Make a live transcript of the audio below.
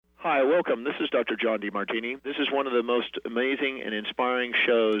Hi, welcome. This is Dr. John DeMartini. This is one of the most amazing and inspiring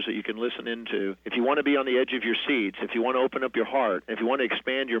shows that you can listen into. If you want to be on the edge of your seats, if you want to open up your heart, if you want to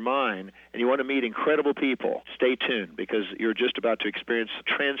expand your mind, and you want to meet incredible people, stay tuned because you're just about to experience a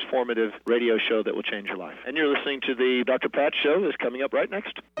transformative radio show that will change your life. And you're listening to the Dr. Pat Show that's coming up right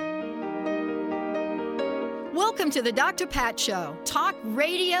next. Welcome to the Dr. Pat Show. Talk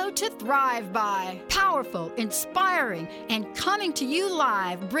radio to thrive by. Powerful, inspiring, and coming to you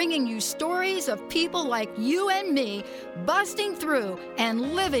live, bringing you stories of people like you and me, busting through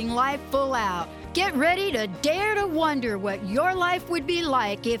and living life full out. Get ready to dare to wonder what your life would be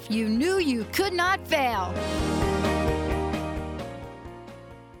like if you knew you could not fail.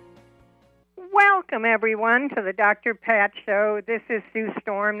 Welcome, everyone, to the Dr. Pat Show. This is Sue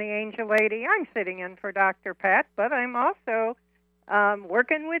Storm, the Angel Lady. I'm sitting in for Dr. Pat, but I'm also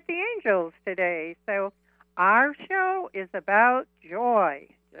working with the angels today. So our show is about joy,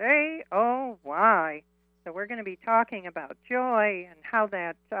 J-O-Y. So we're going to be talking about joy and how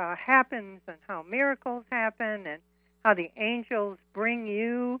that happens and how miracles happen and how the angels bring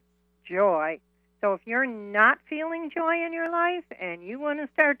you joy. So if you're not feeling joy in your life and you want to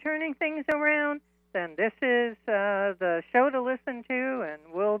start turning things around, then this is the show to listen to, and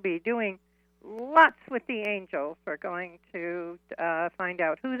we'll be doing lots with the angels. We're going to find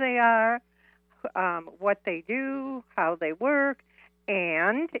out who they are, what they do, how they work,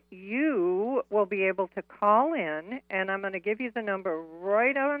 and you will be able to call in, and I'm going to give you the number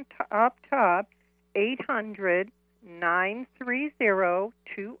right on up top,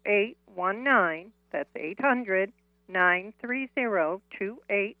 800-930-2819. That's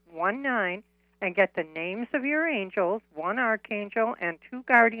 800-930-2819. And get the names of your angels. One archangel and two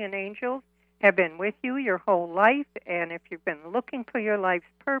guardian angels have been with you your whole life. And if you've been looking for your life's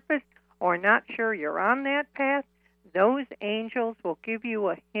purpose or not sure you're on that path, those angels will give you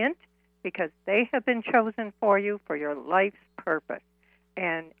a hint because they have been chosen for you for your life's purpose.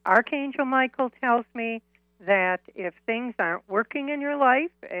 And Archangel Michael tells me that if things aren't working in your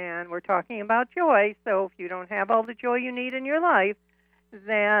life, and we're talking about joy, so if you don't have all the joy you need in your life,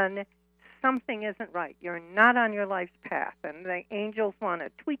 then something isn't right. You're not on your life's path, and the angels want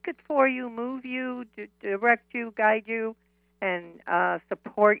to tweak it for you, move you, direct you, guide you, and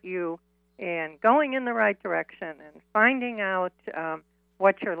support you in going in the right direction and finding out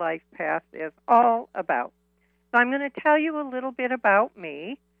what your life path is all about. So I'm going to tell you a little bit about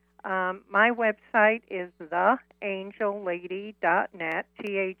me. My website is theangellady.net,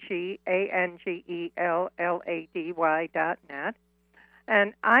 TheAngellady.net.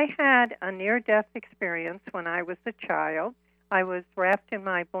 And I had a near-death experience when I was a child. I was wrapped in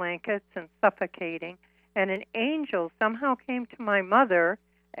my blankets and suffocating, and an angel somehow came to my mother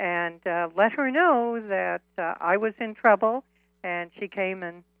and let her know that I was in trouble, and she came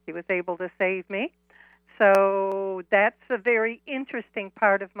and she was able to save me. So that's a very interesting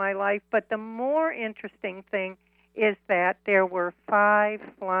part of my life. But the more interesting thing is that there were 5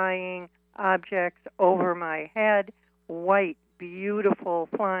 flying objects over my head, white, beautiful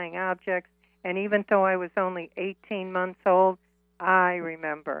flying objects. And even though I was only 18 months old, I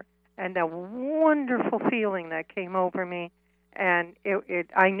remember. And the wonderful feeling that came over me. And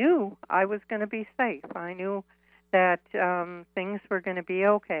I knew I was going to be safe. I knew that things were going to be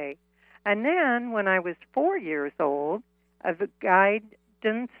okay. And then when I was 4 years old, a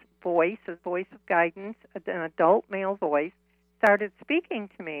guidance voice, a voice of guidance, an adult male voice, started speaking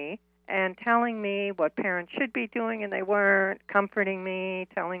to me and telling me what parents should be doing, and they weren't, comforting me,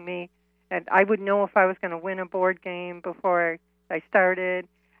 telling me that I would know if I was going to win a board game before I started.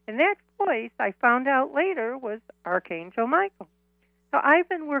 And that voice, I found out later, was Archangel Michael. So I've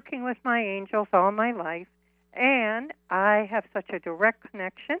been working with my angels all my life, and I have such a direct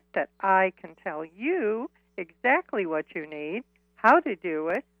connection that I can tell you exactly what you need, how to do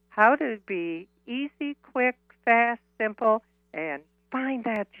it, how to be easy, quick, fast, simple, and find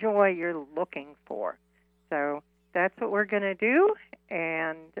that joy you're looking for. So that's what we're going to do,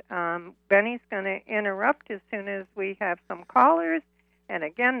 and Benny's going to interrupt as soon as we have some callers. And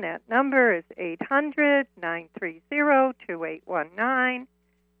again, that number is 800-930-2819.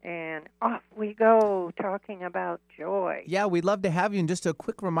 And off we go, talking about joy. Yeah, we'd love to have you. And just a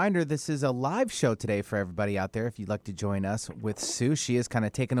quick reminder, this is a live show today for everybody out there. If you'd like to join us with Sue, she is kind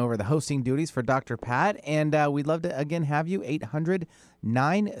of taking over the hosting duties for Dr. Pat. And we'd love to, again, have you,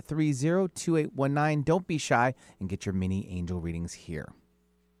 800-930-2819. Don't be shy and get your mini angel readings here.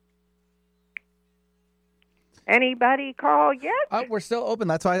 Anybody call yet? We're still open.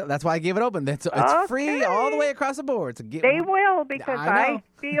 That's why I gave it open. It's free all the way across the board. So they will, because I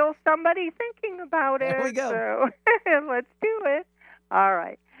feel somebody thinking about it. There we go. So let's do it. All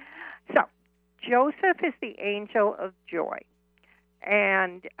right. Joseph is the angel of joy.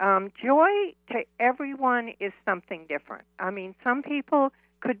 And joy to everyone is something different. I mean, some people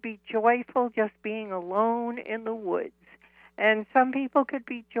could be joyful just being alone in the woods. And some people could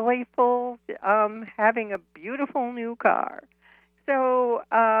be joyful having a beautiful new car. So,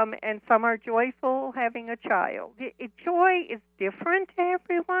 and some are joyful having a child. Joy is different to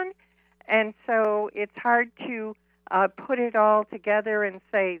everyone. And so it's hard to put it all together and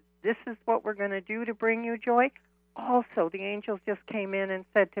say, this is what we're going to do to bring you joy. Also, the angels just came in and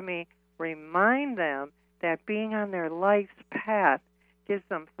said to me, remind them that being on their life's path gives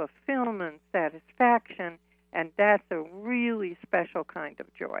them fulfillment, satisfaction, and that's a really special kind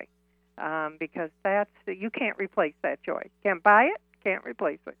of joy, because you can't replace that joy. Can't buy it, can't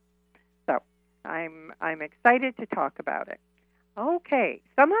replace it. So I'm excited to talk about it. Okay,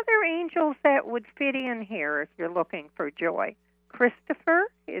 some other angels that would fit in here if you're looking for joy. Christopher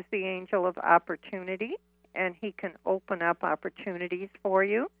is the angel of opportunity, and he can open up opportunities for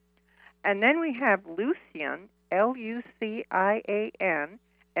you. And then we have Lucian, Lucian,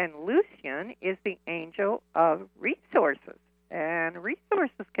 and Lucian is the angel of resources, and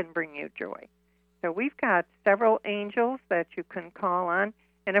resources can bring you joy. So we've got several angels that you can call on,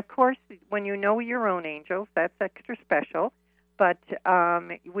 and of course, when you know your own angels, that's extra special. But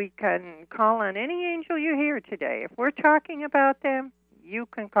we can call on any angel you hear today. If we're talking about them, you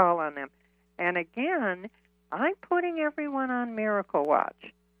can call on them. And again, I'm putting everyone on Miracle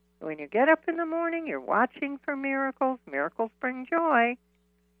Watch. When you get up in the morning, you're watching for miracles. Miracles bring joy.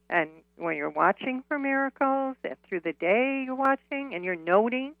 And when you're watching for miracles, through the day you're watching, and you're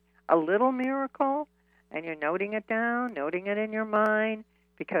noting a little miracle, and you're noting it down, noting it in your mind,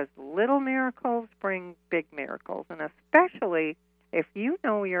 because little miracles bring big miracles. And especially if you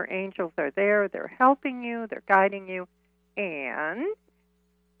know your angels are there, they're helping you, they're guiding you, and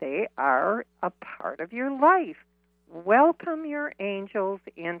they are a part of your life. Welcome your angels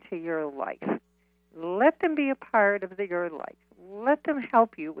into your life. Let them be a part of your life. Let them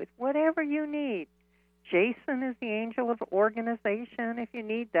help you with whatever you need. Jason is the angel of organization if you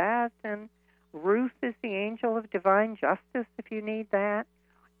need that, and Ruth is the angel of divine justice if you need that.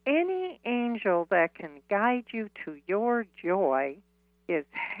 Any angel that can guide you to your joy is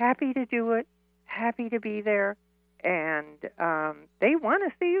happy to do it, happy to be there, and they want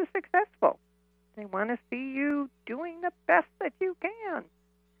to see you successful. They want to see you doing the best that you can.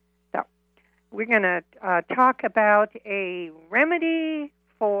 So we're going to talk about a remedy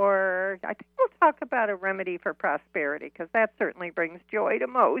I think we'll talk about a remedy for prosperity, because that certainly brings joy to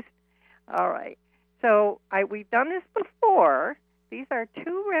most. All right. So we've done this before. These are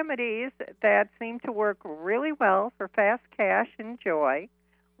two remedies that seem to work really well for fast cash and joy.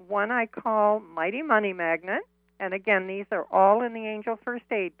 One I call Mighty Money Magnet. And again, these are all in the Angel First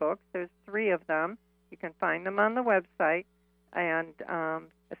Aid books. There's 3 of them. You can find them on the website. And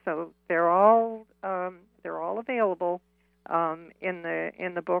so they're all available in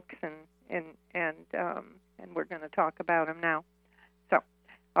the books, and we're going to talk about them now. So,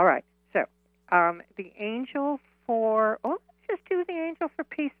 all right. So the angel for let's just do the angel for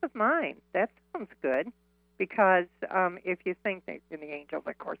peace of mind. That sounds good, because if you think that the angels,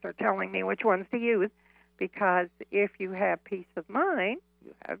 of course, are telling me which ones to use, because if you have peace of mind,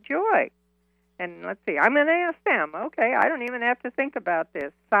 you have joy. And let's see, I'm going to ask them. Okay, I don't even have to think about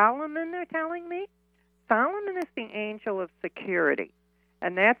this. Solomon, they're telling me. Solomon is the angel of security,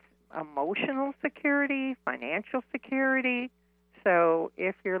 and that's emotional security, financial security. So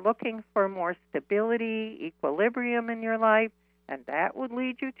if you're looking for more stability, equilibrium in your life, and that would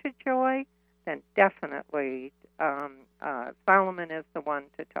lead you to joy, then definitely Solomon is the one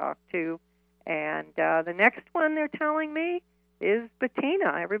to talk to. And the next one they're telling me is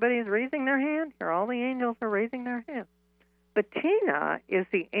Bettina. Everybody's raising their hand here. All the angels are raising their hands. Bettina is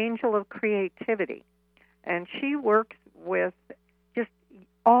the angel of creativity, and she works with just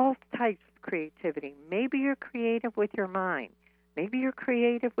all types of creativity. Maybe you're creative with your mind. Maybe you're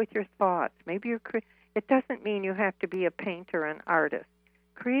creative with your thoughts. Maybe you're it doesn't mean you have to be a painter, an artist.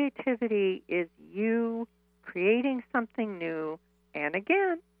 Creativity is you creating something new, and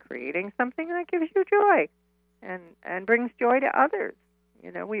again, creating something that gives you joy and brings joy to others.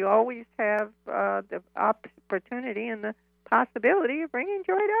 You know, we always have the opportunity and the possibility of bringing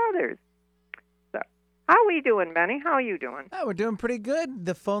joy to others. So, how are we doing, Benny? How are you doing? Oh, we're doing pretty good.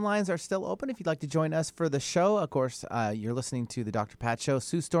 The phone lines are still open if you'd like to join us for the show. Of course, you're listening to the Dr. Pat Show.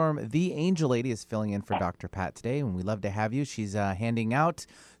 Sue Storm, the Angel Lady, is filling in for Dr. Pat today, and we'd love to have you. She's handing out,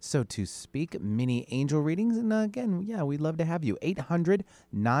 so to speak, mini angel readings. And again, yeah, we'd love to have you.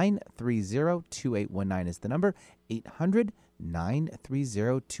 800-930-2819 is the number. 800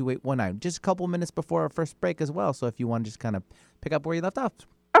 800-930-2819. Just a couple minutes before our first break as well. So if you want to just kind of pick up where you left off.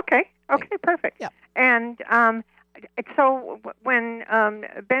 Okay, perfect. Yeah. And so when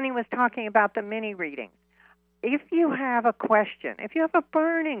Benny was talking about the mini readings, if you have a question, if you have a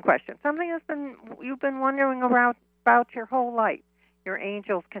burning question, something you've been wondering about your whole life, your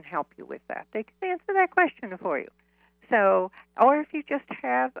angels can help you with that. They can answer that question for you. So, or if you just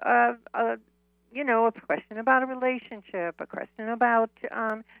have a question about a relationship, a question about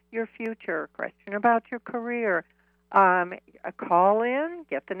your future, a question about your career, call in,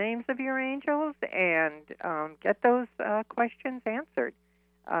 get the names of your angels, and get those questions answered.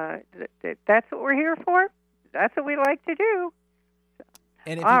 That's what we're here for. That's what we like to do.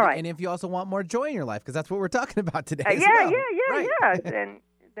 And if All right. And if you also want more joy in your life, because that's what we're talking about today as yeah, well.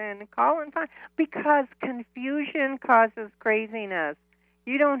 Then call and find, because confusion causes craziness.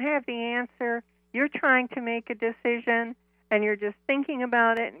 You don't have the answer. You're trying to make a decision, and you're just thinking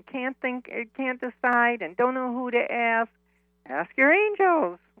about it and can't decide, and don't know who to ask. Ask your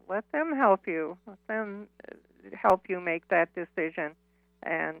angels. Let them help you. Let them help you make that decision.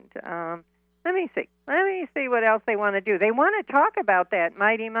 And let me see what else they want to do. They want to talk about that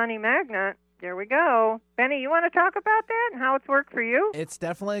mighty money magnet. There we go. Benny, you want to talk about that and how it's worked for you? It's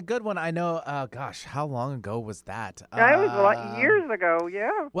definitely a good one. I know, how long ago was that? That was years ago,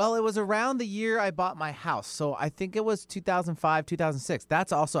 yeah. Well, it was around the year I bought my house. So I think it was 2005, 2006.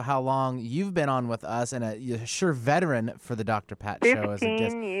 That's also how long you've been on with us and you're a sure veteran for the Dr. Pat Show.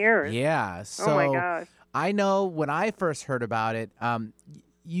 15 years. Yeah. So oh, my gosh. I know when I first heard about it,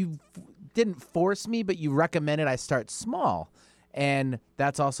 you didn't force me, but you recommended I start small. And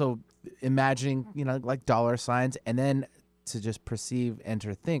that's also imagining, like dollar signs, and then to just perceive and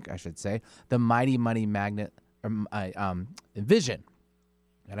to think, I should say, the mighty money magnet vision.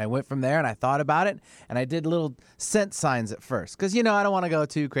 And I went from there and I thought about it, and I did little cent signs at first. Because, I don't want to go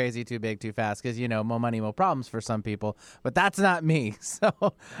too crazy, too big, too fast, because, more money, more problems for some people. But that's not me. So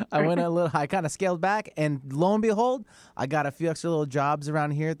I kind of scaled back, and lo and behold, I got a few extra little jobs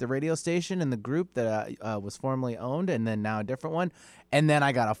around here at the radio station and the group that was formerly owned, and then now a different one. And then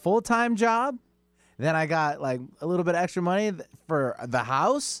I got a full-time job. Then I got like a little bit of extra money for the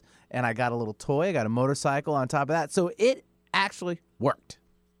house, and I got a little toy. I got a motorcycle on top of that. So it actually worked.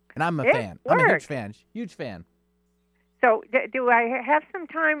 And I'm a fan. I'm a huge fan. So do I have some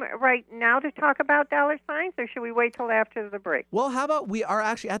time right now to talk about dollar signs, or should we wait till after the break? Well, how about we are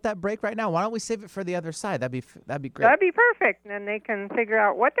actually at that break right now. Why don't we save it for the other side? That'd be great. That'd be perfect. And then they can figure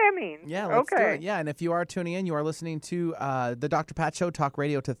out what that means. Yeah, let's do it. Yeah, and if you are tuning in, you are listening to the Dr. Pat Show, Talk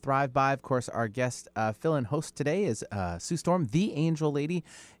Radio to Thrive By. Of course, our guest fill-in host today is Sue Storm, the Angel Lady.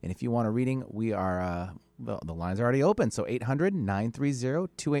 And if you want a reading, we are... the lines are already open, so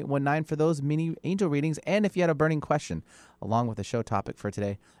 800-930-2819 for those mini angel readings. And if you had a burning question, along with the show topic for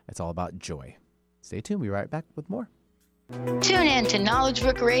today, it's all about joy. Stay tuned. We'll be right back with more. Tune in to Knowledge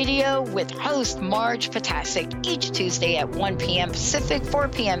Book Radio with host Marge Potasic each Tuesday at 1 p.m. Pacific, 4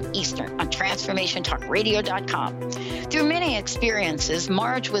 p.m. Eastern on TransformationTalkRadio.com. Through many experiences,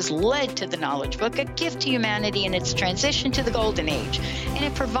 Marge was led to the Knowledge Book, a gift to humanity in its transition to the Golden Age, and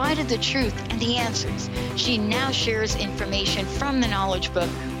it provided the truth and the answers. She now shares information from the Knowledge Book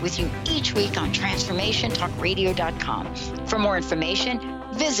with you each week on TransformationTalkRadio.com. For more information,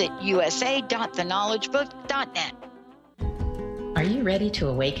 visit usa.theknowledgebook.net. Are you ready to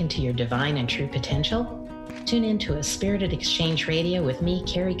awaken to your divine and true potential? Tune in to A Spirited Exchange Radio with me,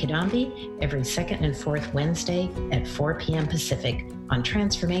 Carrie Kadambi, every second and fourth Wednesday at 4 p.m. Pacific on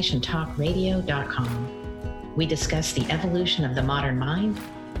TransformationTalkRadio.com. We discuss the evolution of the modern mind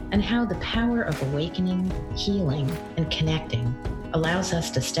and how the power of awakening, healing, and connecting allows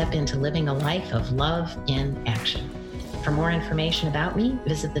us to step into living a life of love in action. For more information about me,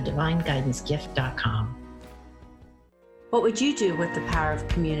 visit thedivineguidancegift.com. What would you do with the power of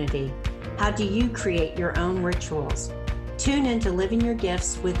community? How do you create your own rituals? Tune in to Living Your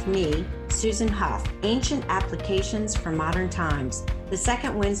Gifts with me, Susan Huff, Ancient Applications for Modern Times, the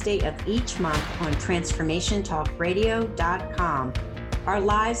second Wednesday of each month on TransformationTalkRadio.com. Our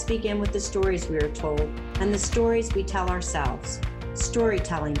lives begin with the stories we are told and the stories we tell ourselves.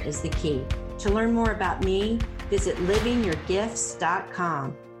 Storytelling is the key. To learn more about me, visit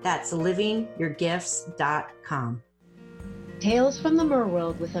livingyourgifts.com. That's livingyourgifts.com. Tales from the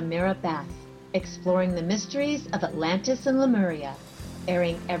Merworld with Amira Bath, exploring the mysteries of Atlantis and Lemuria,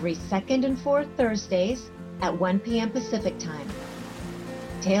 airing every second and fourth Thursdays at 1 p.m. Pacific Time.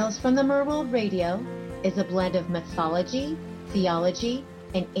 Tales from the Merworld Radio is a blend of mythology, theology,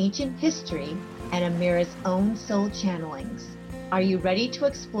 and ancient history, and Amira's own soul channelings. Are you ready to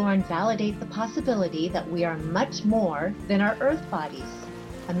explore and validate the possibility that we are much more than our earth bodies?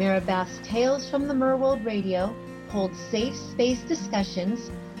 Amira Bath's Tales from the Merworld Radio holds safe space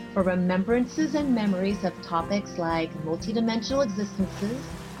discussions for remembrances and memories of topics like multidimensional existences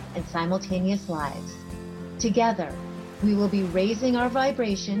and simultaneous lives. Together, we will be raising our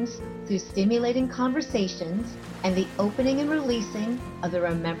vibrations through stimulating conversations and the opening and releasing of the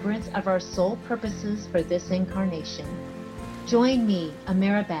remembrance of our soul purposes for this incarnation. Join me,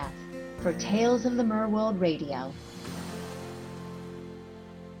 Amira Bath, for Tales of the Merworld Radio.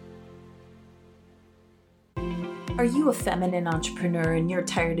 Are you a feminine entrepreneur and you're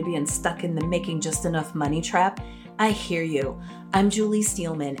tired of being stuck in the making just enough money trap? I hear you. I'm Julie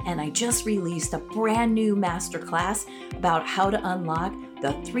Steelman, and I just released a brand new masterclass about how to unlock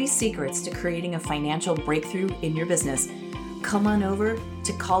the 3 secrets to creating a financial breakthrough in your business. Come on over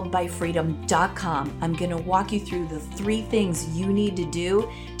to calledbyfreedom.com. I'm going to walk you through the 3 things you need to do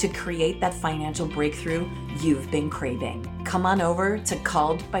to create that financial breakthrough you've been craving. Come on over to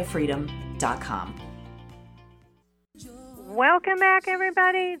calledbyfreedom.com. Welcome back,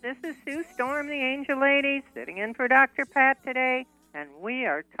 everybody. This is Sue Storm, the Angel Lady, sitting in for Dr. Pat today, and we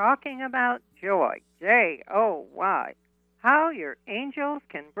are talking about joy, J-O-Y, how your angels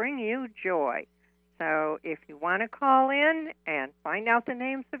can bring you joy. So if you want to call in and find out the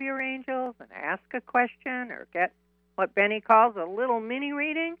names of your angels and ask a question or get what Benny calls a little mini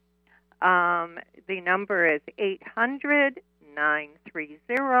reading, the number is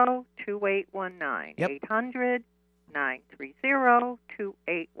 800-930-2819. Yep.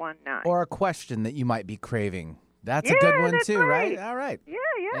 800-930-2819. Or a question that you might be craving. That's a good one, too, right? All right. Yeah.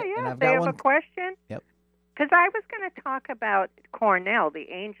 And I've They got have one. a question? Yep. Because I was going to talk about Cornell, the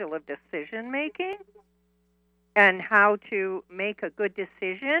angel of decision-making, and how to make a good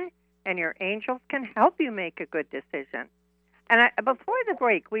decision, and your angels can help you make a good decision. And before the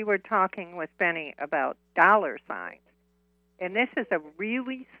break, we were talking with Benny about dollar signs. And this is a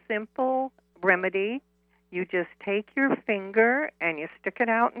really simple remedy. You just take your finger and you stick it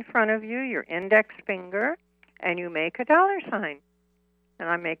out in front of you, your index finger, and you make a dollar sign. And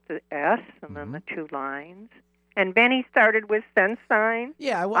I make the S and then the 2 lines. And Benny started with cent sign.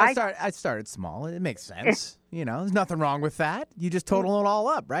 Yeah, well, I started small. It makes sense. There's nothing wrong with that. You just total it all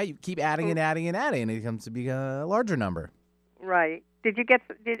up, right? You keep adding and adding and adding, and it comes to be a larger number. Right. Is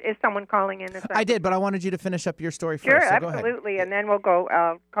someone calling in? I did, but I wanted you to finish up your story first. Sure, so absolutely. Go ahead. And then we'll go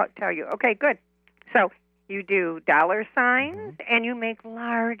tell you. Okay, good. So you do dollar signs, and you make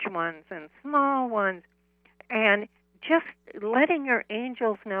large ones and small ones, and just letting your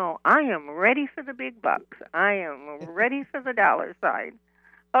angels know, I am ready for the big bucks. I am ready for the dollar sign.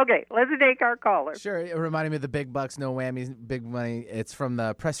 Okay, let's take our caller. Sure. It reminded me of the Big Bucks, No Whammies, Big Money. It's from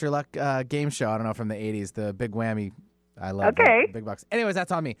the Press Your Luck game show. I don't know, from the 80s, the Big Whammy. I love Big Bucks. Anyways,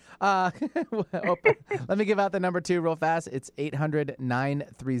 that's on me. Let me give out the number 2 real fast. It's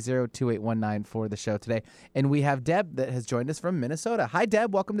 800-930-2819 for the show today. And we have Deb that has joined us from Minnesota. Hi,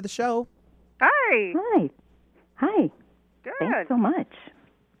 Deb. Welcome to the show. Hi. Hi. Good. Thanks so much.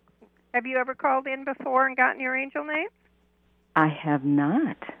 Have you ever called in before and gotten your angel name? I have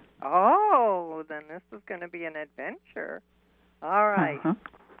not. Oh, then this is going to be an adventure. All right.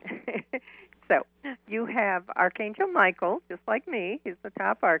 So you have Archangel Michael, just like me. He's the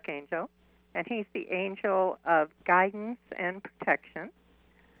top archangel, and he's the angel of guidance and protection.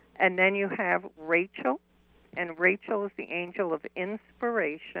 And then you have Rachel, and Rachel is the angel of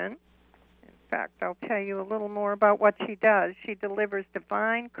inspiration. In fact, I'll tell you a little more about what she does. She delivers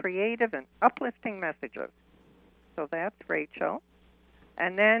divine, creative, and uplifting messages. So that's Rachel.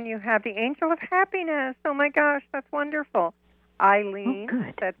 And then you have the angel of happiness. Oh, my gosh, that's wonderful. Eileen,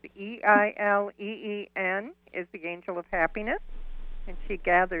 that's Eileen, is the angel of happiness. And she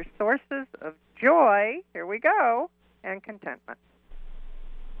gathers sources of joy, here we go, and contentment.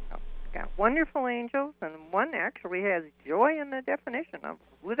 So we've got wonderful angels, and one actually has joy in the definition of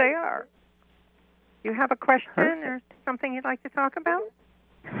who they are. You have a question or something you'd like to talk about?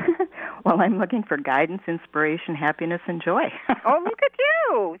 Well, I'm looking for guidance, inspiration, happiness, and joy. Oh, look at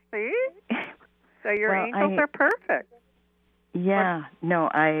you. See? So your angels are perfect. Yeah.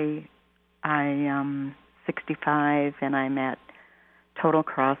 No, I am 65, and I'm at total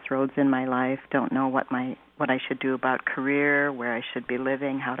crossroads in my life. Don't know what I should do about career, where I should be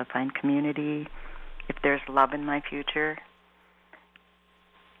living, how to find community, if there's love in my future.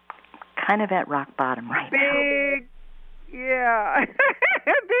 Kind of at rock bottom right now. Yeah.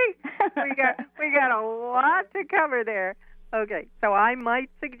 We got a lot to cover there. Okay, so I might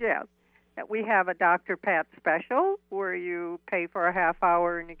suggest that we have a Dr. Pat special where you pay for a half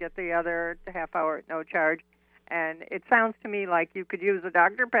hour and you get the other half hour at no charge. And it sounds to me like you could use a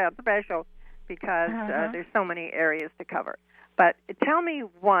Dr. Pat special because there's so many areas to cover. But tell me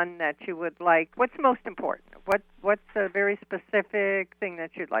one that you would like. What's most important? What's a very specific thing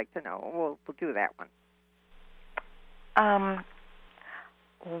that you'd like to know? We'll do that one.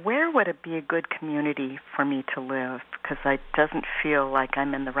 Where would it be a good community for me to live? Because it doesn't feel like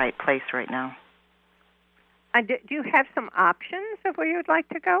I'm in the right place right now. Do you have some options of where you'd like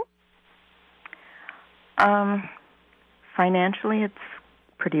to go? Financially, it's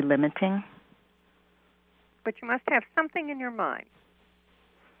pretty limiting. But you must have something in your mind.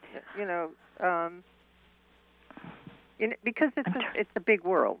 Because it's a big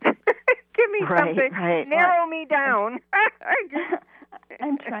world. Give me something. Right. Narrow me down.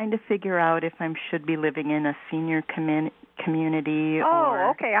 I'm trying to figure out if I should be living in a senior community or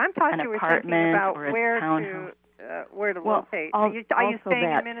okay. I'm talking an you were apartment thinking about or a where to locate. Are you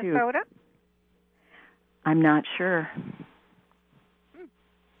staying in Minnesota? Too. I'm not sure.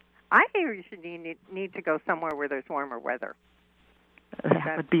 I hear you should need to go somewhere where there's warmer weather.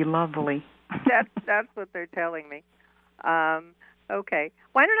 That would be lovely. That's what they're telling me. Okay.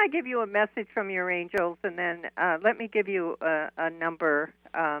 Why don't I give you a message from your angels, and then let me give you a number,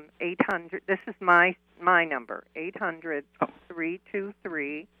 800. This is my number,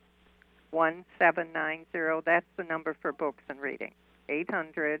 800-323-1790. That's the number for books and reading.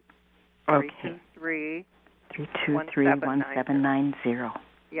 800-323-1790.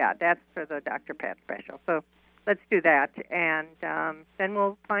 Yeah, that's for the Dr. Pat special. So let's do that, and then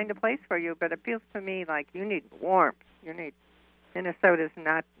we'll find a place for you. But it feels to me like you need warmth. Minnesota's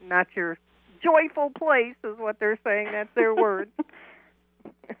not your joyful place, is what they're saying. That's their word.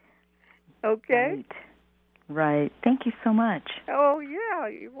 Okay? Right. Thank you so much. Oh, yeah,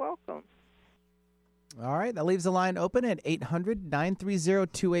 you're welcome. All right, that leaves the line open at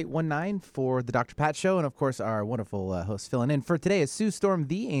 800-930-2819 for the Dr. Pat Show. And, of course, our wonderful host filling in for today is Sue Storm,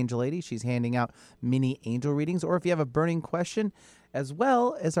 the Angel Lady. She's handing out mini angel readings. Or if you have a burning question, as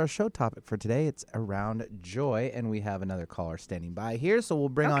well as our show topic for today, it's around joy. And we have another caller standing by here. So we'll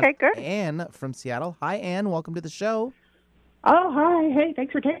bring on Ann from Seattle. Hi, Ann. Welcome to the show. Oh, hi. Hey,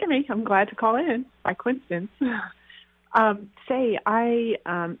 thanks for taking me. I'm glad to call in by coincidence. I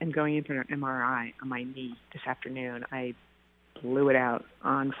am going in for an MRI on my knee this afternoon. I blew it out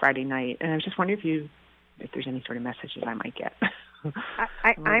on Friday night, and I was just wondering if there's any sort of messages I might get.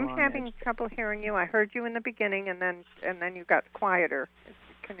 I'm having trouble hearing you. I heard you in the beginning, and then you got quieter.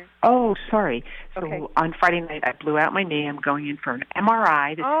 Oh, sorry. So on Friday night, I blew out my knee. I'm going in for an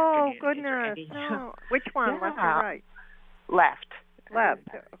MRI this afternoon. Oh, goodness. No. Which one? Left or right? Left.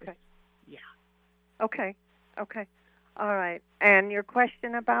 Okay. Yeah. Okay. All right. And your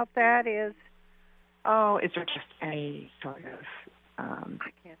question about that is? Oh, is there just any sort of... I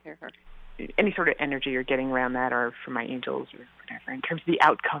can't hear her. Any sort of energy you're getting around that, or from my angels or whatever, in terms of the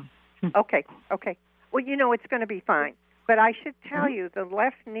outcome? Okay. Well, it's going to be fine. But I should tell you, the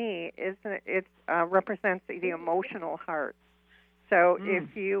left knee represents the emotional heart. So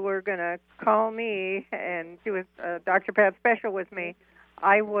if you were going to call me and do a Dr. Pat special with me,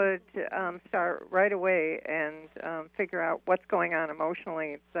 I would start right away and figure out what's going on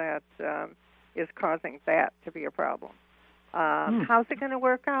emotionally that is causing that to be a problem. How's it going to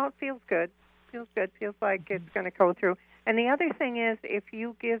work out? Feels good. Feels like it's going to go through. And the other thing is, if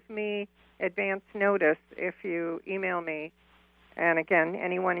you give me advance notice, if you email me, and again,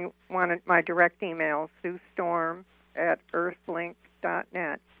 anyone who wanted my direct email,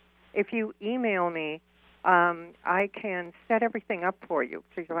 SueStorm@earthlink.net. If you email me, I can set everything up for you,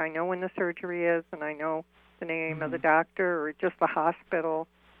 because I know when the surgery is, and I know the name of the doctor or just the hospital.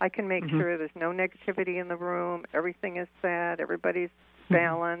 I can make sure there's no negativity in the room. Everything is set. Everybody's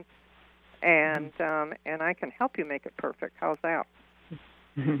balanced, and I can help you make it perfect. How's that?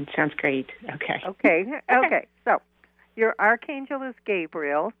 Sounds great. Okay. Okay. So, your archangel is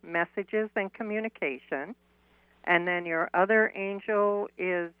Gabriel, messages and communication, and then your other angel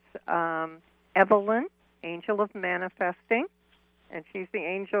is Evelyn, angel of manifesting, and she's the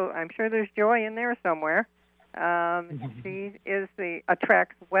angel. I'm sure there's joy in there somewhere. She is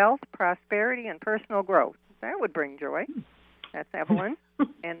attracts wealth, prosperity, and personal growth. That would bring joy. That's Evelyn.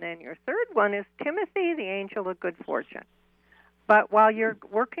 And then your third one is Timothy, the angel of good fortune. But while you're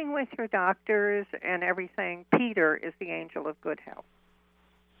working with your doctors and everything, Peter is the angel of good health.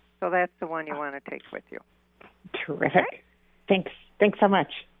 So that's the one you want to take with you. Terrific. Okay? Thanks so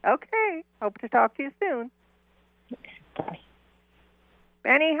much. Okay. Hope to talk to you soon. Okay. Bye.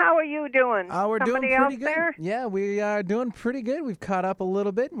 Benny, how are you doing? We're Somebody doing pretty good. There? Yeah, we are doing pretty good. We've caught up a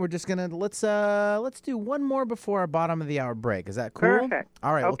little bit, and we're just gonna let's do one more before our bottom of the hour break. Is that cool? Perfect.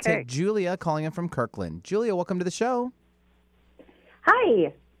 All right, Okay. We'll take Julia calling in from Kirkland. Julia, welcome to the show.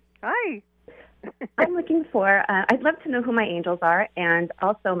 Hi. Hi. I'm looking for, I'd love to know who my angels are, and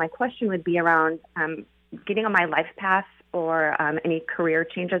also my question would be around getting on my life path or any career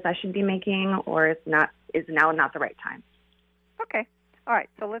changes I should be making, or is now not the right time? Okay. All right,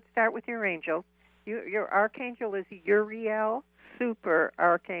 so let's start with your angels. Your archangel is Uriel, super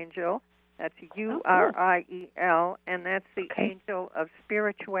archangel. That's Uriel, and that's the angel of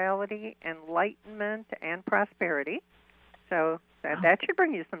spirituality, enlightenment, and prosperity. So that should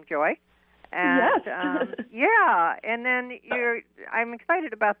bring you some joy. And, yes. Yeah, and then I'm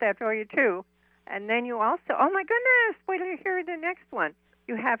excited about that for you, too. And then you also, oh, my goodness, wait till you hear the next one.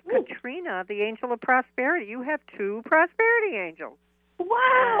 You have Katrina, the angel of prosperity. You have 2 prosperity angels.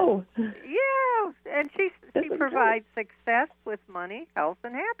 Wow. Yeah, and she provides success with money, health,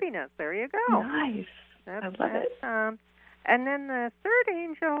 and happiness. There you go. Nice. I love it. And then the third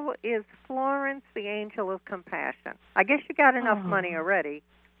angel is Florence, the angel of compassion. I guess you got enough money already,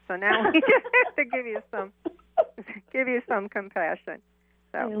 so now we just have to give you some compassion.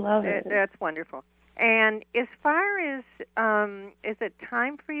 So I love it. That's wonderful. And as far as is it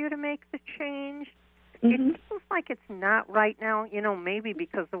time for you to make the change? Mm-hmm. It feels like it's not right now, maybe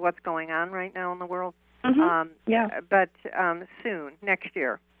because of what's going on right now in the world. Yeah. But soon, next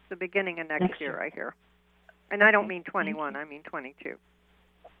year, the beginning of next year, I hear. And I don't mean 21, I mean 22.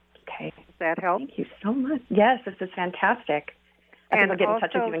 Okay. Does that help? Thank you so much. Yes, this is fantastic. I think I'll get in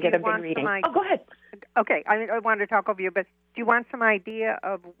touch with you and get a big reading. Go ahead. Okay, I wanted to talk over you, but do you want some idea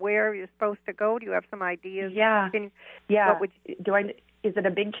of where you're supposed to go? Do you have some ideas? Yeah. What would is it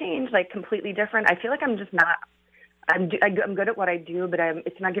a big change, like completely different? I feel like I'm just not. I'm good at what I do, but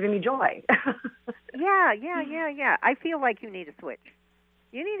it's not giving me joy. Yeah. I feel like you need a switch.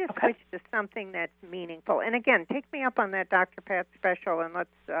 You need to switch to something that's meaningful. And again, take me up on that Dr. Pat special, and let's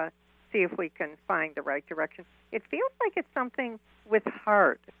see if we can find the right direction. It feels like it's something with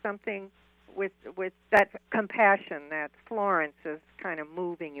heart, something with that compassion that Florence is kind of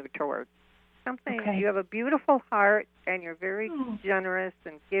moving you towards. Something, you have a beautiful heart, and you're very generous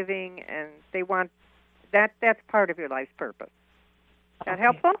and giving, and they want that's part of your life's purpose. Is that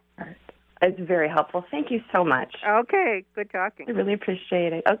helpful? It's very helpful. Thank you so much. Okay, good talking. I really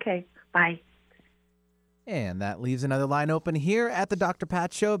appreciate it. Okay, bye. And that leaves another line open here at the Dr.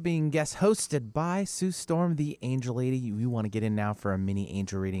 Pat Show, being guest hosted by Sue Storm, the Angel Lady. You want to get in now for a mini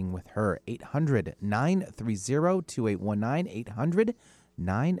angel reading with her. 800-930-2819,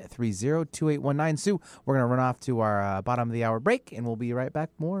 800-930-2819. Sue, we're going to run off to our bottom of the hour break, and we'll be right back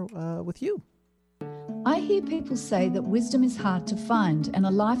more with you. I hear people say that wisdom is hard to find and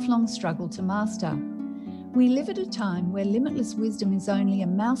a lifelong struggle to master. We live at a time where limitless wisdom is only a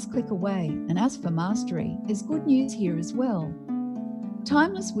mouse click away, and as for mastery, there's good news here as well.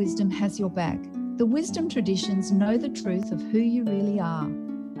 Timeless wisdom has your back. The wisdom traditions know the truth of who you really are,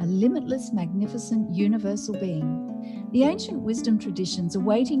 a limitless, magnificent, universal being. The ancient wisdom traditions are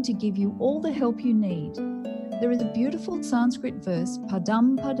waiting to give you all the help you need. There is a beautiful Sanskrit verse,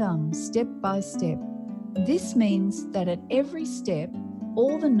 padam padam, step by step. This means that at every step,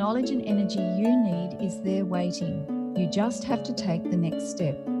 all the knowledge and energy you need is there waiting. You just have to take the next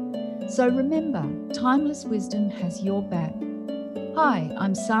step. So remember, timeless wisdom has your back. Hi,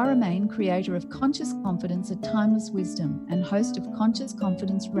 I'm Sarah Main, creator of Conscious Confidence at Timeless Wisdom and host of Conscious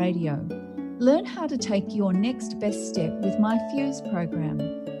Confidence Radio. Learn how to take your next best step with my Fuse program.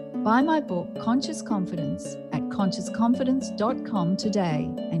 Buy my book, Conscious Confidence, at consciousconfidence.com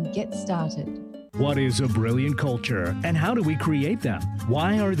today and get started. What is a brilliant culture, and how do we create them?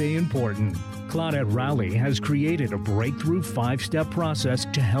 Why are they important? Claudette Rowley has created a breakthrough 5-step process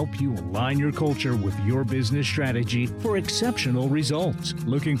to help you align your culture with your business strategy for exceptional results.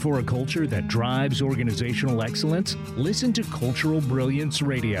 Looking for a culture that drives organizational excellence? Listen to Cultural Brilliance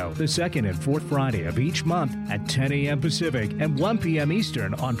Radio, the second and fourth Friday of each month at 10 a.m. Pacific and 1 p.m.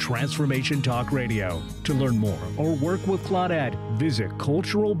 Eastern on Transformation Talk Radio. To learn more or work with Claudette, visit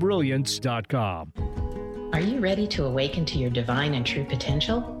culturalbrilliance.com. Are you ready to awaken to your divine and true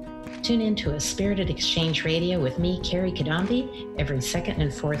potential? Tune in to A Spirited Exchange Radio with me, Carrie Kadambi, every second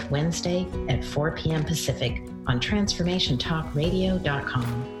and fourth Wednesday at 4 p.m. Pacific on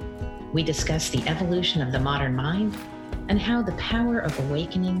TransformationTalkRadio.com. We discuss the evolution of the modern mind and how the power of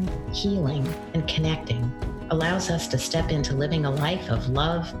awakening, healing, and connecting allows us to step into living a life of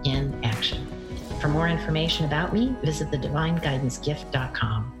love in action. For more information about me, visit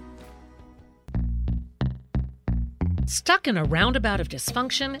thedivineguidancegift.com. Stuck in a roundabout of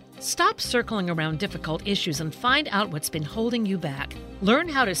dysfunction? Stop circling around difficult issues and find out what's been holding you back. Learn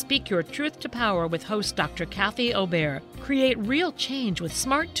how to speak your truth to power with host Dr. Kathy Obear. Create real change with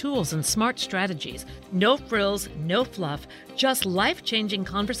smart tools and smart strategies. No frills, no fluff, just life-changing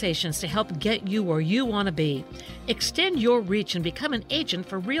conversations to help get you where you want to be. Extend your reach and become an agent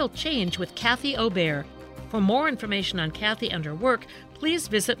for real change with Kathy Obear. For more information on Kathy and her work, please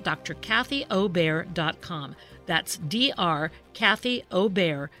visit drkathyobear.com. That's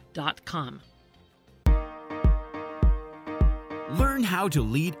drkathyobear.com. Learn how to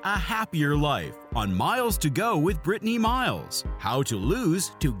lead a happier life on Miles to Go with Brittany Miles. How to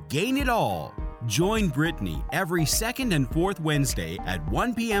lose to gain it all. Join Brittany every second and fourth Wednesday at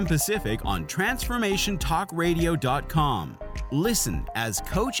 1 p.m. Pacific on TransformationTalkRadio.com. Listen as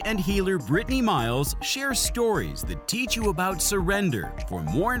coach and healer Brittany Miles shares stories that teach you about surrender. For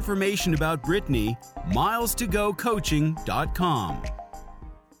more information about Brittany, milestogocoaching.com.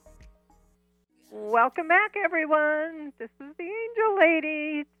 Welcome back, everyone. This is the Angel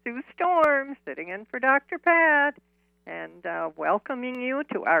Lady, Sue Storm, sitting in for Dr. Pat, and welcoming you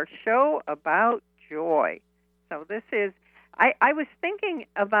to our show about joy. So this is, I was thinking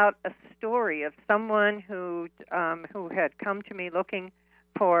about a story of someone who had come to me looking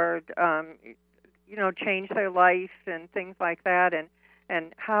for, change their life and things like that,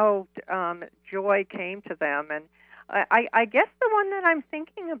 and how joy came to them. And I guess the one that I'm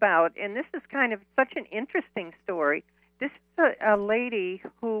thinking about, and this is kind of such an interesting story, this is a lady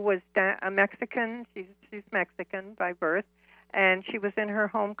who was a Mexican. She's Mexican by birth, and she was in her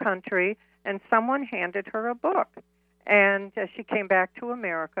home country, and someone handed her a book. And she came back to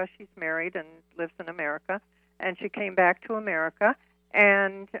America. She's married and lives in America. And she came back to America,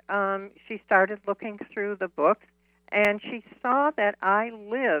 and she started looking through the books, and she saw that I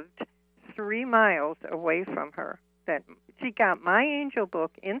lived 3 miles away from her. That she got my angel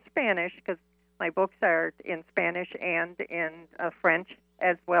book in Spanish, because my books are in Spanish and in French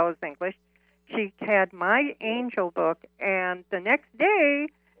as well as English. She had my angel book, and the next day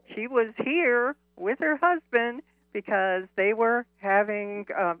she was here with her husband because they were starting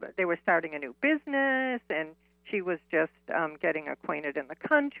a new business, and she was just getting acquainted in the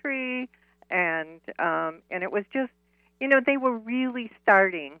country, and it was just, they were really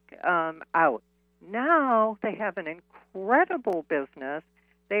starting out. Now they have an incredible business.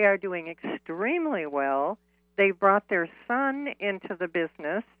 They are doing extremely well. They brought their son into the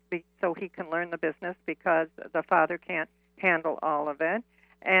business so he can learn the business because the father can't handle all of it.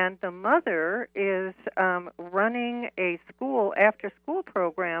 And the mother is running a after-school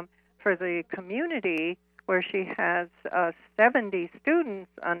program for the community where she has 70 students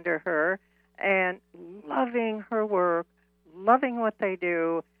under her, and loving her work, loving what they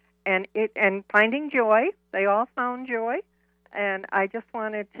do, and finding joy. They all found joy. And I just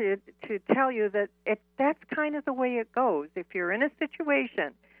wanted to tell you that that's kind of the way it goes. If you're in a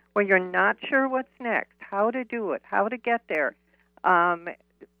situation where you're not sure what's next, how to do it, how to get there, contact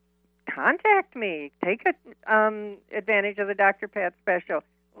me. Take advantage of the Dr. Pat special.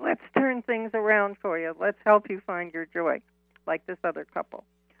 Let's turn things around for you. Let's help you find your joy, like this other couple.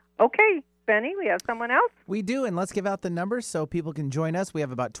 Okay, Benny, we have someone else? We do, and let's give out the numbers so people can join us. We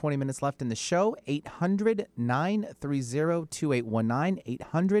have about 20 minutes left in the show.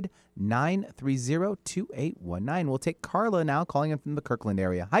 800-930-2819. 800-930-2819. We'll take Carla now, calling in from the Kirkland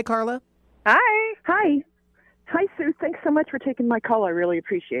area. Hi, Carla. Hi. Hi, Sue. Thanks so much for taking my call. I really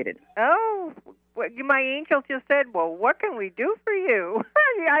appreciate it. Oh, my angel just said, well, what can we do for you?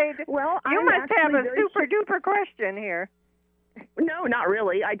 You must have a super-duper question here. No, not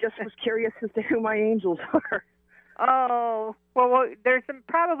really. I just was curious as to who my angels are. Oh, well, there's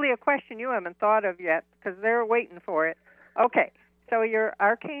probably a question you haven't thought of yet because they're waiting for it. Okay, so your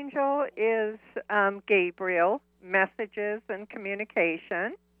archangel is Gabriel, messages and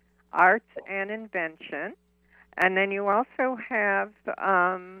communication, arts and invention. And then you also have,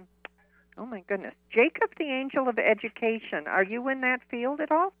 oh my goodness, Jacob, the angel of education. Are you in that field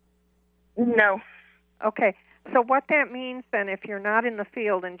at all? No. Okay. So what that means then, if you're not in the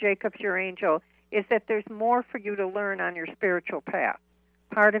field and Jacob's your angel, is that there's more for you to learn on your spiritual path.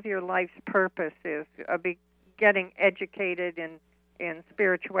 Part of your life's purpose is getting educated in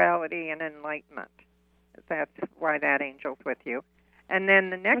spirituality and enlightenment. That's why that angel's with you. And then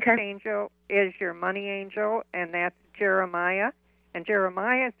the next angel is your money angel, and that's Jeremiah. And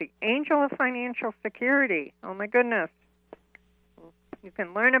Jeremiah is the angel of financial security. Oh, my goodness. You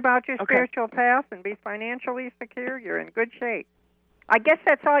can learn about your spiritual path and be financially secure. You're in good shape. I guess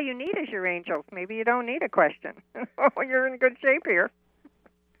that's all you need is your angels. Maybe you don't need a question. You're in good shape here.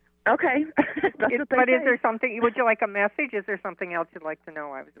 Okay. That's what they But is say. there something, would you like a message? Is there something else you'd like to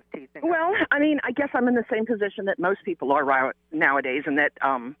know? I was just teasing. Well, I mean, I guess I'm in the same position that most people are nowadays, and that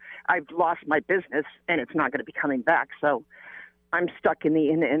I've lost my business, and it's not going to be coming back. So I'm stuck in the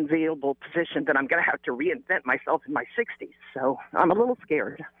enviable position that I'm going to have to reinvent myself in my 60s. So I'm a little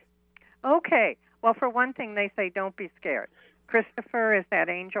scared. Okay. Well, for one thing, they say don't be scared. Christopher is that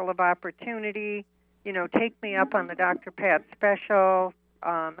angel of opportunity. You know, take me up on the Dr. Pat special.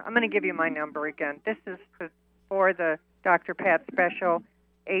 I'm going to give you my number again. This is for the Dr. Pat special,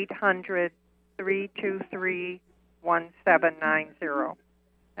 800-323-1790.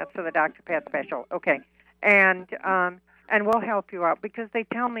 That's for the Dr. Pat special. Okay. And we'll help you out because they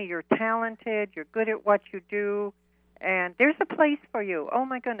tell me you're talented, you're good at what you do, and there's a place for you. Oh,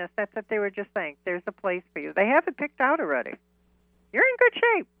 my goodness, that's what they were just saying. There's a place for you. They have it picked out already. You're in good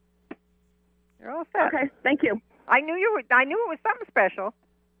shape. You're all set. Okay, thank you. I knew it was something special.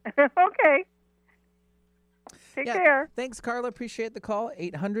 Okay. Take care. Thanks, Carla. Appreciate the call.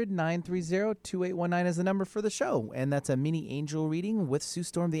 800-930-2819 is the number for the show. And that's a mini angel reading with Sue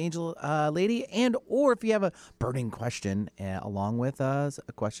Storm, the angel lady. Or if you have a burning question along with a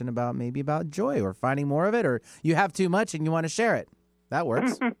question about joy or finding more of it, or you have too much and you want to share it. That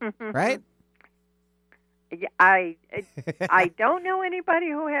works, right? Yeah, I don't know anybody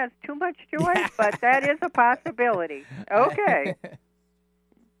who has too much joy, but that is a possibility. Okay.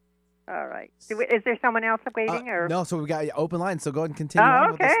 All right. Is there someone else waiting? Or no, so we've got open lines, so go ahead and continue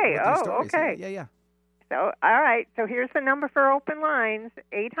on with your stories. Okay. Yeah. So, all right. So here's the number for open lines,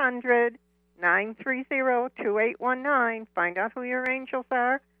 800-930-2819. Find out who your angels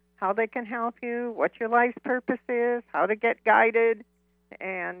are, how they can help you, what your life's purpose is, how to get guided,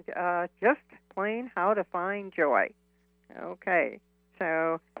 and just plain how to find joy. Okay.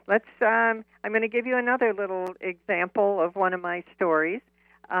 So let's, I'm going to give you another little example of one of my stories.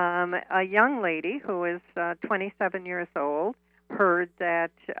 A young lady who is 27 years old heard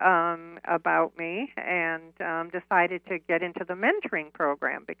that about me and decided to get into the mentoring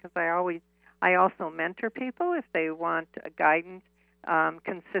program because I also mentor people if they want guidance,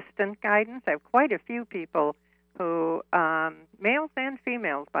 consistent guidance. I have quite a few people who, males and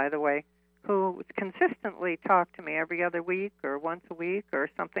females, by the way, who consistently talk to me every other week or once a week or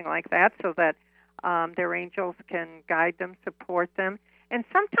something like that so that their angels can guide them, support them. And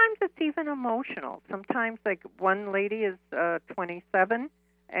sometimes it's even emotional. Sometimes, like one lady is 27,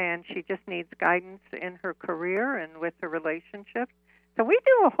 and she just needs guidance in her career and with her relationships. So we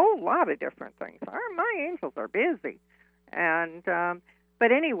do a whole lot of different things. My angels are busy. And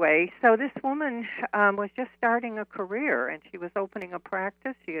but anyway, so this woman was just starting a career, and she was opening a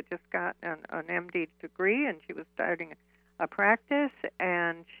practice. She had just gotten an MD degree, and she was starting a practice,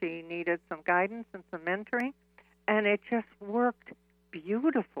 and she needed some guidance and some mentoring, and it just worked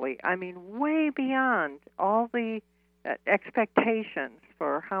beautifully. I mean, way beyond all the expectations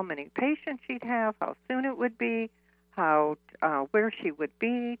for how many patients she'd have, how soon it would be, how where she would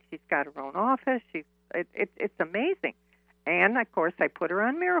be. She's got her own office. It's amazing. And, of course, I put her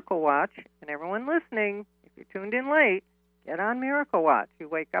on Miracle Watch. And everyone listening, if you tuned in late, get on Miracle Watch. You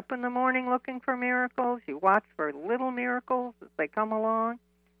wake up in the morning looking for miracles. You watch for little miracles as they come along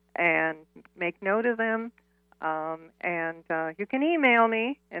and make note of them. And you can email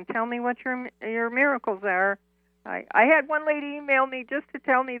me and tell me what your miracles are. I had one lady email me just to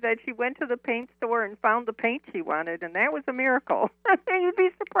tell me that she went to the paint store and found the paint she wanted, and that was a miracle. You'd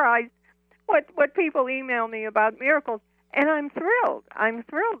be surprised what people email me about miracles. And I'm thrilled. I'm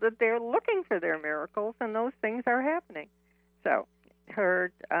thrilled that they're looking for their miracles, and those things are happening. So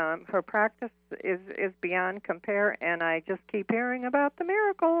her practice is beyond compare, and I just keep hearing about the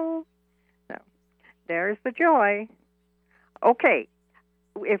miracles. So there's the joy. Okay,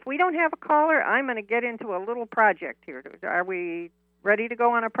 if we don't have a caller, I'm going to get into a little project here. Are we ready to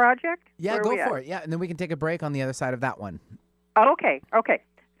go on a project? Yeah, go for it. Yeah, and then we can take a break on the other side of that one. Okay.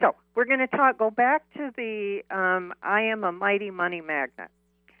 So we're going to go back to the I am a mighty money magnet.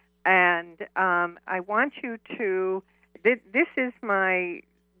 And I want you to, this is I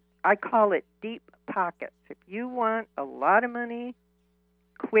call it deep pockets. If you want a lot of money,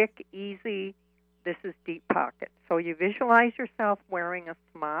 quick, easy, this is deep pockets. So you visualize yourself wearing a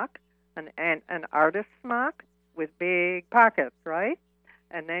smock, an artist smock with big pockets, right?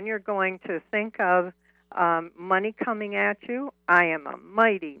 And then you're going to think of money coming at you. I am a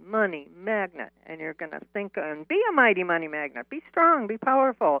mighty money magnet. And you're going to think and be a mighty money magnet. Be strong, be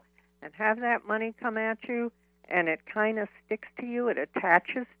powerful, and have that money come at you, and it kind of sticks to you, it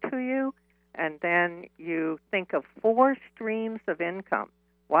attaches to you, and then you think of 4 streams of income.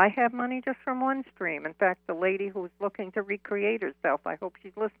 Why have money just from one stream? In fact, the lady who's looking to recreate herself, I hope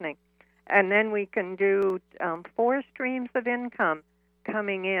she's listening. And then we can do 4 streams of income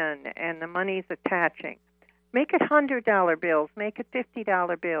coming in, and the money's attaching. Make it $100 bills. Make it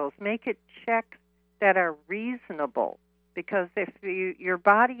 $50 bills. Make it checks that are reasonable. Because if your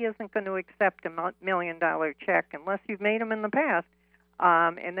body isn't going to accept a $1 million check unless you've made them in the past,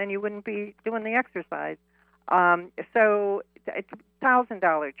 and then you wouldn't be doing the exercise. So it's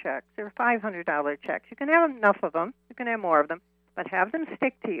 $1,000 checks or $500 checks. You can have enough of them. You can have more of them, but have them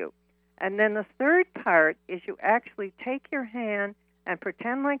stick to you. And then the third part is you actually take your hand and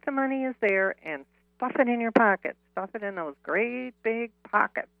pretend like the money is there and stuff it in your pocket. Stuff it in those great big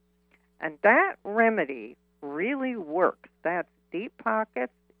pockets. And that remedy really works. That's deep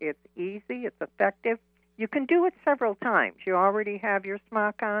pockets. It's easy. It's effective. You can do it several times. You already have your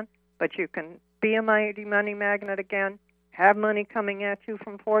smock on, but you can be a mighty money magnet again, have money coming at you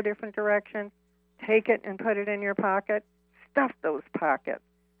from 4 different directions, take it and put it in your pocket, stuff those pockets,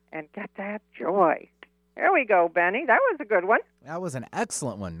 and get that joy. There we go, Benny. That was a good one. That was an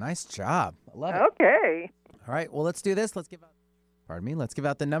excellent one. Nice job. I love it. Okay. All right, well, let's do this. Let's give out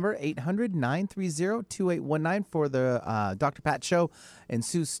the number, 800-930-2819 for the Dr. Pat Show. And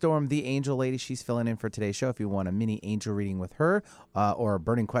Sue Storm, the Angel Lady, she's filling in for today's show. If you want a mini angel reading with her or a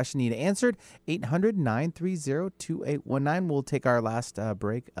burning question need answered, 800-930-2819. We'll take our last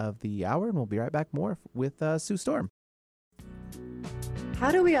break of the hour, and we'll be right back more with Sue Storm.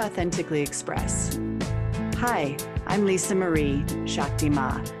 How do we authentically express? Hi, I'm Lisa Marie Shakti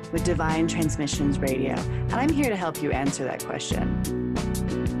Ma with Divine Transmissions Radio, and I'm here to help you answer that question.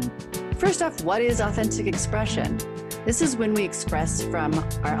 First off, what is authentic expression? This is when we express from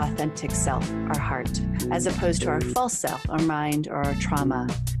our authentic self, our heart, as opposed to our false self, our mind, or our trauma.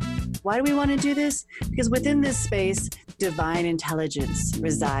 Why do we want to do this? Because within this space, divine intelligence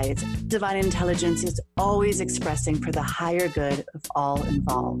resides. Divine intelligence is always expressing for the higher good of all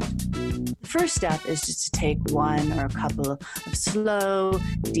involved. The first step is just to take one or a couple of slow,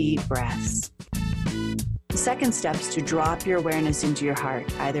 deep breaths. The second step is to drop your awareness into your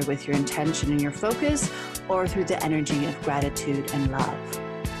heart, either with your intention and your focus or through the energy of gratitude and love.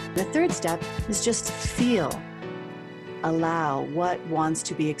 The third step is just to feel. Allow what wants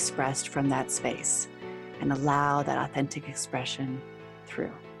to be expressed from that space and allow that authentic expression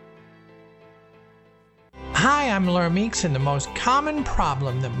through. Hi, I'm Laura Meeks, and the most common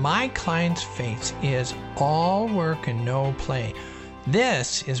problem that my clients face is all work and no play.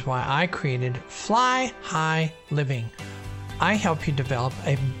 This is why I created Fly High Living. I help you develop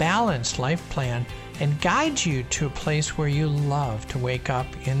a balanced life plan and guide you to a place where you love to wake up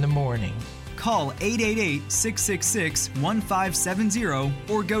in the morning. Call 888-666-1570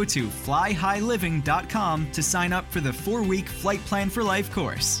 or go to flyhighliving.com to sign up for the 4-week Flight Plan for Life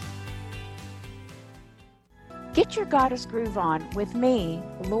course. Get your Goddess Groove On with me,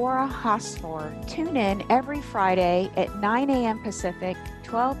 Laura Hosford. Tune in every Friday at 9 a.m. Pacific,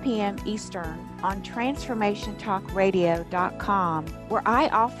 12 p.m. Eastern on TransformationTalkRadio.com, where I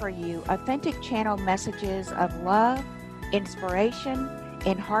offer you authentic channel messages of love, inspiration,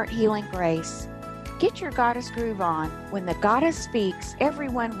 and heart-healing grace. Get your Goddess Groove On. When the Goddess speaks,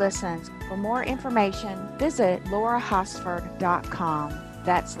 everyone listens. For more information, visit LauraHosford.com.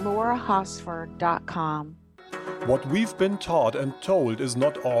 That's LauraHosford.com. What we've been taught and told is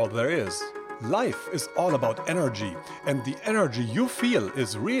not all there is. Life is all about energy, and the energy you feel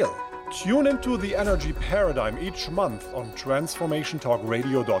is real. Tune into the Energy Paradigm each month on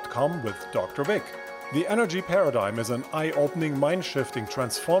TransformationTalkRadio.com with Dr. Vic. The Energy Paradigm is an eye-opening, mind-shifting,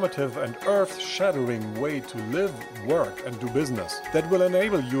 transformative, and earth-shattering way to live, work, and do business that will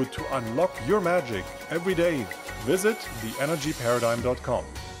enable you to unlock your magic every day. Visit theenergyparadigm.com.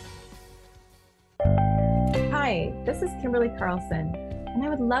 Hi, this is Kimberly Carlson, and I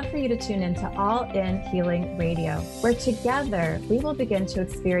would love for you to tune into All In Healing Radio, where together we will begin to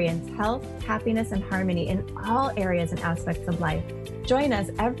experience health, happiness, and harmony in all areas and aspects of life. Join us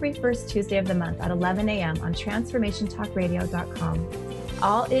every first Tuesday of the month at 11 a.m. on TransformationTalkRadio.com.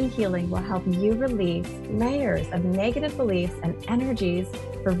 All In Healing will help you release layers of negative beliefs and energies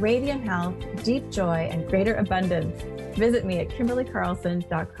for radiant health, deep joy, and greater abundance. Visit me at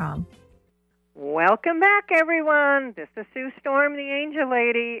KimberlyCarlson.com. Welcome back, everyone. This is Sue Storm, the Angel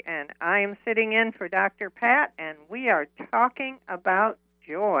Lady, and I am sitting in for Dr. Pat, and we are talking about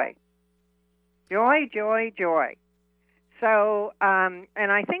joy. Joy, joy, joy. So, and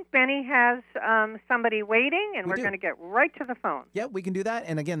I think Benny has somebody waiting, and we're going to get right to the phone. Yeah, we can do that.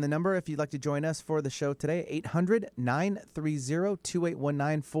 And again, the number, if you'd like to join us for the show today,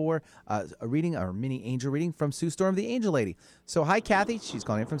 800-930-2819 for a reading, or mini angel reading from Sue Storm, the Angel Lady. So, hi, Kathy. She's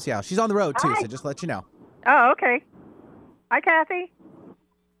calling in from Seattle. She's on the road, too, so just to let you know. Oh, okay. Hi, Kathy.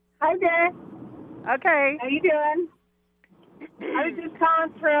 Hi there. Okay. How you doing? I was just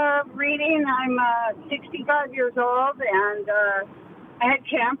calling for a reading. I'm 65 years old, and I had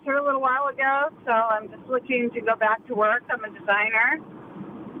cancer a little while ago, so I'm just looking to go back to work. I'm a designer,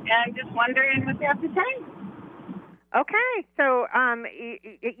 and I'm just wondering what you have to say. Okay. So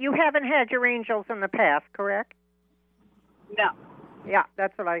you haven't had your angels in the past, correct? No. Yeah,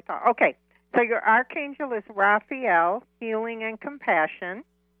 that's what I thought. Okay. So your archangel is Raphael, healing and compassion.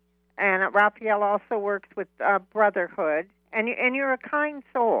 And Raphael also works with brotherhood. And you're a kind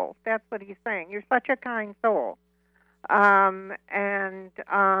soul. That's what he's saying. You're such a kind soul. And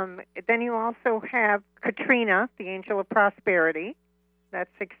then you also have Katrina, the angel of prosperity. That's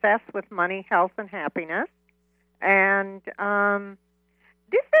success with money, health, and happiness. And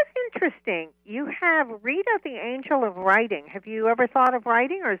this is interesting. You have Rita, the angel of writing. Have you ever thought of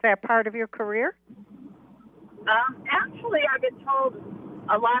writing, or is that part of your career? Actually, I've been told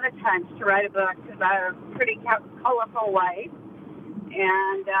a lot of times to write a book because I have a pretty colorful life.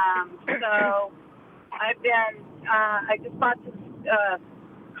 And so I've been, I just bought some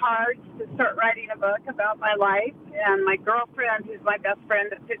cards to start writing a book about my life. And my girlfriend, who's my best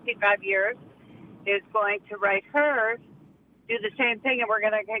friend of 55 years, is going to write hers, do the same thing, and we're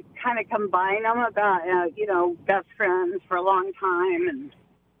going to kind of combine them about, best friends for a long time. And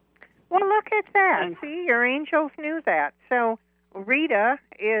well, look at that. See, your angels knew that. So Rita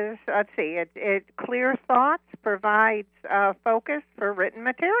is, let's see, it clear thoughts, provides focus for written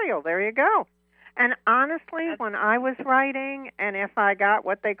material. There you go. And honestly, when I was writing, and if I got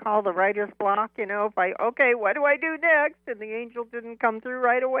what they call the writer's block, okay, what do I do next? And the angel didn't come through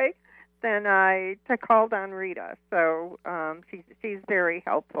right away, then I called on Rita. So she's very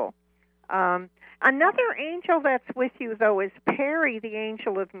helpful. Another angel that's with you, though, is Perry, the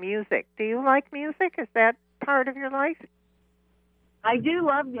angel of music. Do you like music? Is that part of your life? I do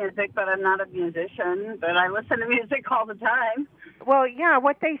love music, but I'm not a musician, but I listen to music all the time. Well, yeah,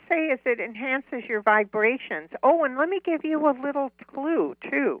 what they say is it enhances your vibrations. Oh, and let me give you a little clue,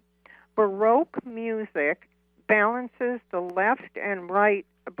 too. Baroque music balances the left and right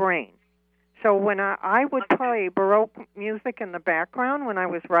brain. So when I would play Baroque music in the background when I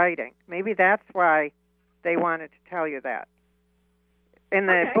was writing, maybe that's why they wanted to tell you that. In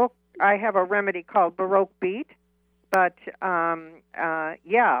the book, I have a remedy called Baroque Beat. But,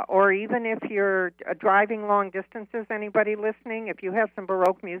 or even if you're driving long distances, anybody listening, if you have some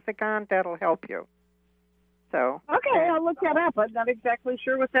Baroque music on, that'll help you. So. Okay, I'll look that up. I'm not exactly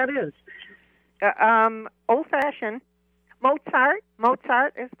sure what that is. Old-fashioned. Mozart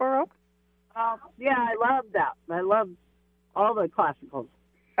is Baroque? Yeah, I love that. I love all the classicals.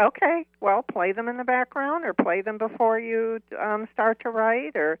 Okay, well, play them in the background or play them before you start to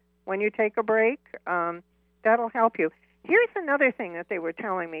write or when you take a break. That'll help you. Here's another thing that they were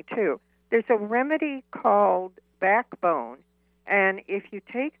telling me, too. There's a remedy called backbone, and if you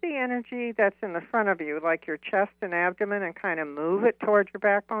take the energy that's in the front of you, like your chest and abdomen, and kind of move it towards your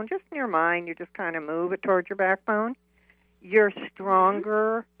backbone, just in your mind, you just kind of move it towards your backbone, you're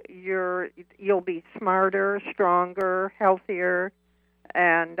stronger, you'll be smarter, stronger, healthier,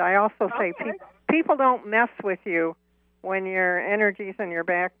 and I also say people don't mess with you when your energy's in your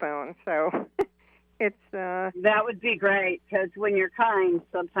backbone, so... that would be great, because when you're kind,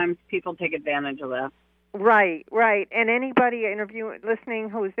 sometimes people take advantage of that. Right. And anybody listening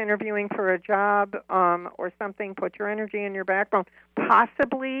who's interviewing for a job or something, put your energy in your backbone.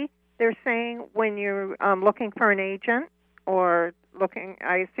 Possibly, they're saying, when you're looking for an agent or looking,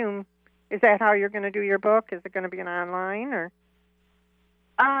 I assume, is that how you're going to do your book? Is it going to be an online or?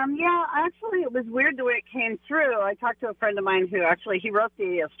 Yeah, actually, it was weird the way it came through. I talked to a friend of mine who he wrote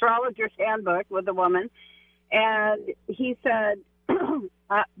the Astrologer's Handbook with a woman, and he said,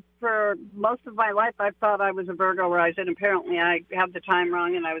 for most of my life, I thought I was a Virgo rising. Apparently, I have the time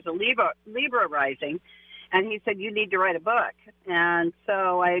wrong, and I was a Libra rising. And he said, you need to write a book. And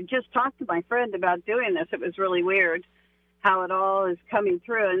so I just talked to my friend about doing this. It was really weird how it all is coming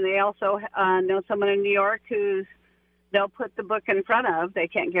through. And they also know someone in New York they'll put the book in front of. They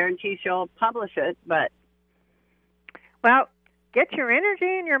can't guarantee she'll publish it, but... Well, get your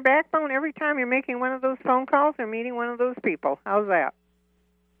energy in your backbone every time you're making one of those phone calls or meeting one of those people. How's that?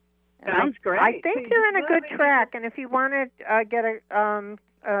 Sounds great. I think you're in a good track, and if you want to get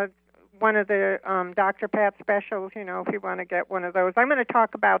one of the Dr. Pat specials, if you want to get one of those. I'm going to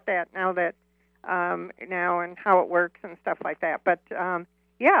talk about that now and how it works and stuff like that. But,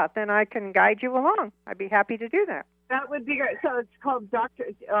 then I can guide you along. I'd be happy to do that. That would be great. So it's called Dr.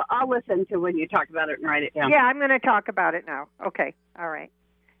 I'll listen to when you talk about it and write it down. Yeah, I'm going to talk about it now. Okay. All right.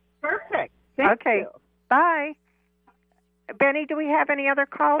 Perfect. Thank you. Bye. Benny, do we have any other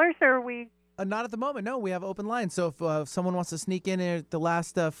callers, or are we... Not at the moment. No, we have open lines. So if someone wants to sneak in at the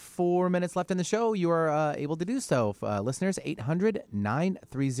last 4 minutes left in the show, you are able to do so. Listeners,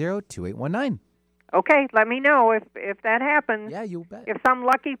 800-930-2819. Okay, let me know if that happens. Yeah, you bet. If some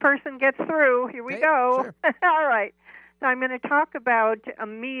lucky person gets through, here we go. Sure. All right. So I'm going to talk about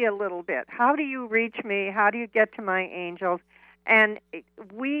me a little bit. How do you reach me? How do you get to my angels? And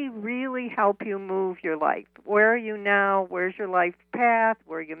we really help you move your life. Where are you now? Where's your life path?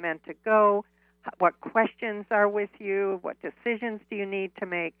 Where are you meant to go? What questions are with you? What decisions do you need to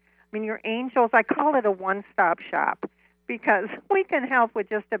make? I mean, your angels, I call it a one-stop shop because we can help with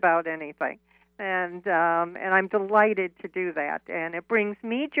just about anything. And I'm delighted to do that. And it brings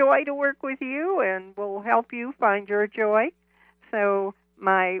me joy to work with you and will help you find your joy. So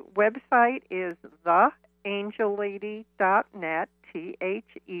my website is theangellady.net,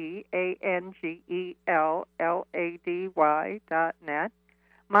 TheAngellady.net.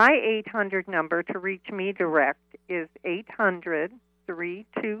 My 800 number to reach me direct is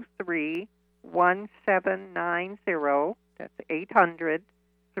 800-323-1790. That's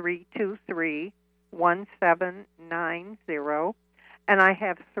 800-323-1790. And I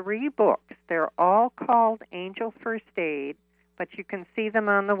have 3 books. They're all called Angel First Aid, but you can see them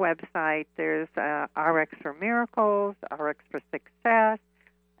on the website. There's RX for Miracles, RX for Success,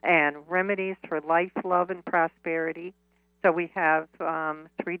 and Remedies for Life, Love, and Prosperity. So we have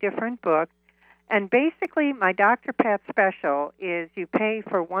 3 different books. And basically, my Dr. Pat special is you pay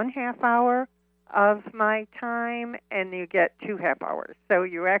for 1/2 hour of my time, and you get 2 half hours. So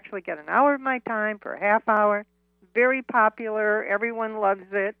you actually get an hour of my time for a half hour. Very popular. Everyone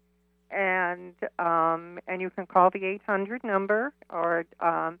loves it. And you can call the 800 number. Or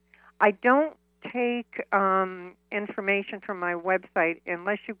I don't take information from my website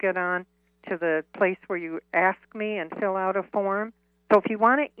unless you get on to the place where you ask me and fill out a form. So if you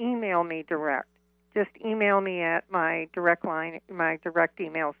want to email me direct, just email me at my direct line, my direct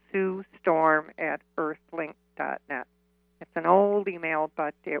email, SueStorm@earthlink.net. It's an old email,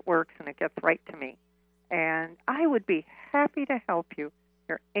 but it works and it gets right to me. And I would be happy to help you.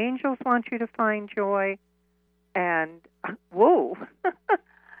 Your angels want you to find joy. And, whoa,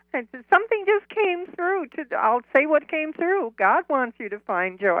 something just came through. I'll say what came through. God wants you to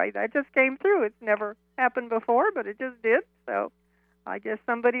find joy. That just came through. It's never happened before, but it just did. So I guess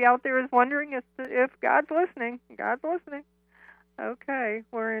somebody out there is wondering if God's listening. God's listening. Okay,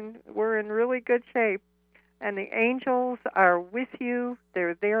 we're in really good shape. And the angels are with you.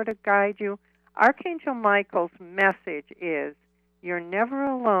 They're there to guide you. Archangel Michael's message is, you're never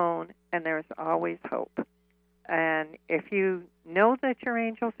alone, and there's always hope. And if you know that your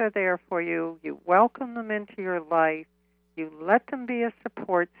angels are there for you, you welcome them into your life, you let them be a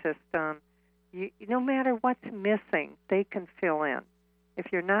support system. No matter what's missing, they can fill in.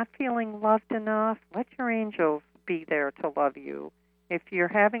 If you're not feeling loved enough, let your angels be there to love you. If you're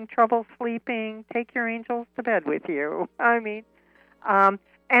having trouble sleeping, take your angels to bed with you.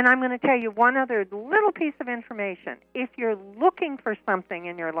 And I'm going to tell you one other little piece of information. If you're looking for something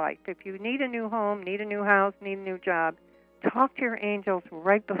in your life, if you need a new home, need a new house, need a new job, talk to your angels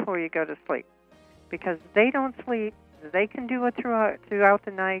right before you go to sleep, because they don't sleep. They can do it throughout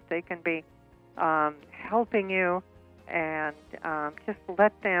the night. They can be helping you, and just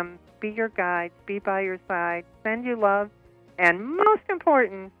let them be your guides, be by your side, send you love, and most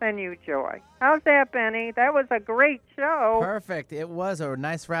important, send you joy. How's that, Benny? That was a great show. Perfect. It was a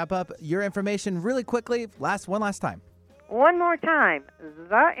nice wrap-up. Your information really quickly, one last time. One more time,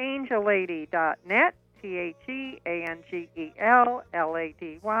 theangellady.net,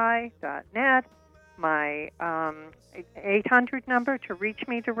 TheAngellady.net. My 800 number to reach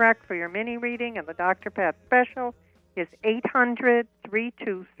me direct for your mini reading and the Dr. Pat special is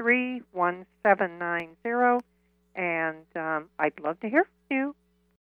 800-323-1790. And I'd love to hear from you.